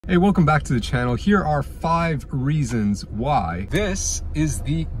Hey, welcome back to the channel. Here are 5 reasons why this is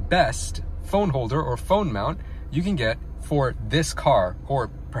the best phone holder or phone mount you can get for this car, or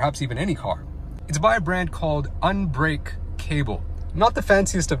perhaps even any car. It's by a brand called UNBREAKcable. Not the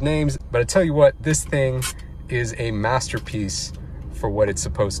fanciest of names, but I tell you what, this thing is a masterpiece for what it's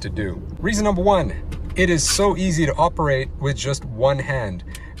supposed to do. Reason number 1, it is so easy to operate with just one hand.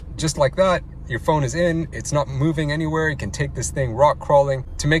 Just like that, your phone is in, it's not moving anywhere. You can take this thing rock crawling.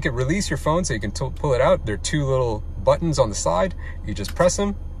 To make it release your phone so you can pull it out, there are 2 little buttons on the side. You just press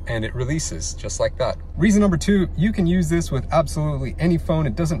them and it releases just like that. Reason number 2, you can use this with absolutely any phone.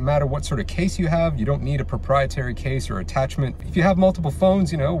 It doesn't matter what sort of case you have. You don't need a proprietary case or attachment. If you have multiple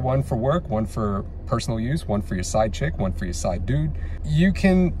phones, you know, one for work, one for personal use, one for your side chick, one for your side dude, you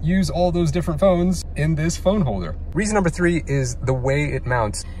can use all those different phones in this phone holder. Reason number 3 is the way it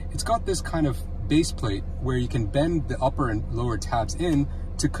mounts. It's got this kind of base plate where you can bend the upper and lower tabs in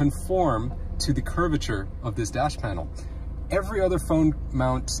to conform to the curvature of this dash panel. Every other phone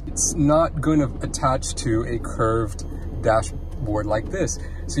mount, it's not going to attach to a curved dashboard like this.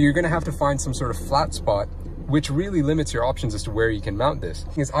 So you're going to have to find some sort of flat spot, which really limits your options as to where you can mount this.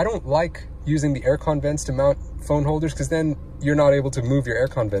 Because I don't like using the aircon vents to mount phone holders, because then you're not able to move your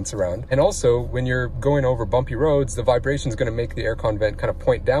aircon vents around. And also, when you're going over bumpy roads, the vibration is going to make the aircon vent kind of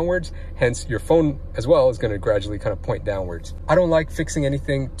point downwards. Hence, your phone as well is going to gradually kind of point downwards. I don't like fixing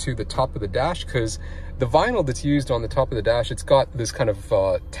anything to the top of the dash, because the vinyl that's used on the top of the dash, it's got this kind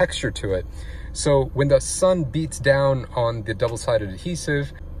of texture to it. So when the sun beats down on the double-sided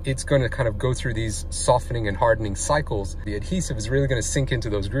adhesive, it's going to kind of go through these softening and hardening cycles. The adhesive is really going to sink into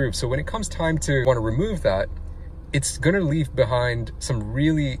those grooves. So when it comes time to want to remove that, it's going to leave behind some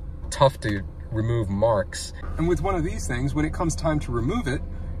really tough to remove marks. And with one of these things, when it comes time to remove it,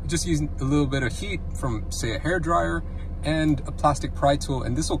 just use a little bit of heat from, say, a hairdryer and a plastic pry tool,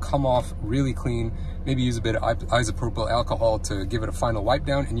 and this will come off really clean. Maybe use a bit of isopropyl alcohol to give it a final wipe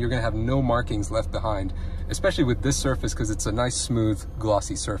down, and you're going to have no markings left behind, especially with this surface, because it's a nice, smooth,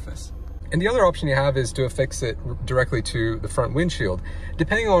 glossy surface. And the other option you have is to affix it directly to the front windshield.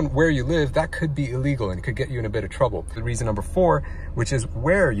 Depending on where you live, that could be illegal and it could get you in a bit of trouble. The reason number 4, which is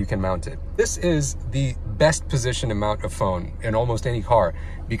where you can mount it. This is the best position to mount a phone in almost any car,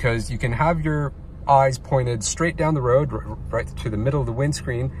 because you can have your eyes pointed straight down the road, right to the middle of the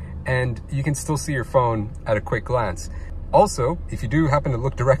windscreen, and you can still see your phone at a quick glance. Also, if you do happen to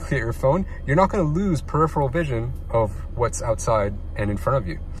look directly at your phone, you're not going to lose peripheral vision of what's outside and in front of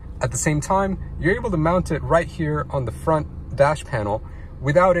you. At the same time, you're able to mount it right here on the front dash panel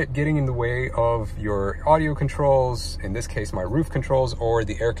without it getting in the way of your audio controls, in this case my roof controls, or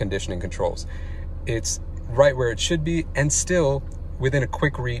the air conditioning controls. It's right where it should be, and still within a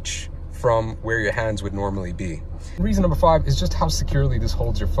quick reach from where your hands would normally be. Reason number 5 is just how securely this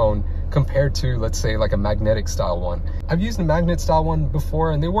holds your phone compared to, let's say, like a magnetic style one. I've used a magnet style one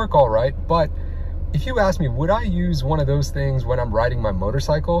before and they work all right, but if you ask me, would I use one of those things when I'm riding my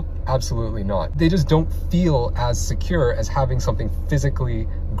motorcycle? Absolutely not. They just don't feel as secure as having something physically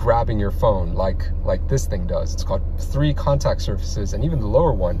grabbing your phone like this thing does. It's got 3 contact surfaces, and even the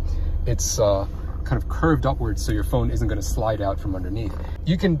lower one, it's kind of curved upwards so your phone isn't going to slide out from underneath.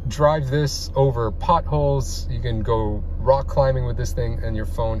 You can drive this over potholes, you can go rock climbing with this thing, and your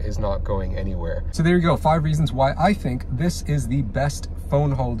phone is not going anywhere. So there you go, 5 reasons why I think this is the best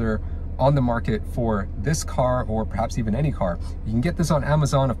phone holder on the market for this car, or perhaps even any car. You can get this on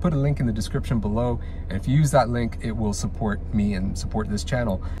Amazon. I've put a link in the description below, and if you use that link, it will support me and support this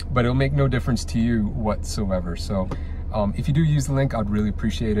channel, but it'll make no difference to you whatsoever. So if you do use the link, I'd really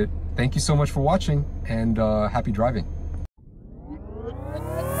appreciate it. Thank you so much for watching, and happy driving.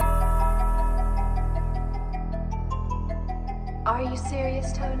 Are you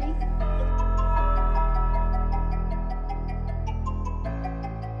serious, Tony?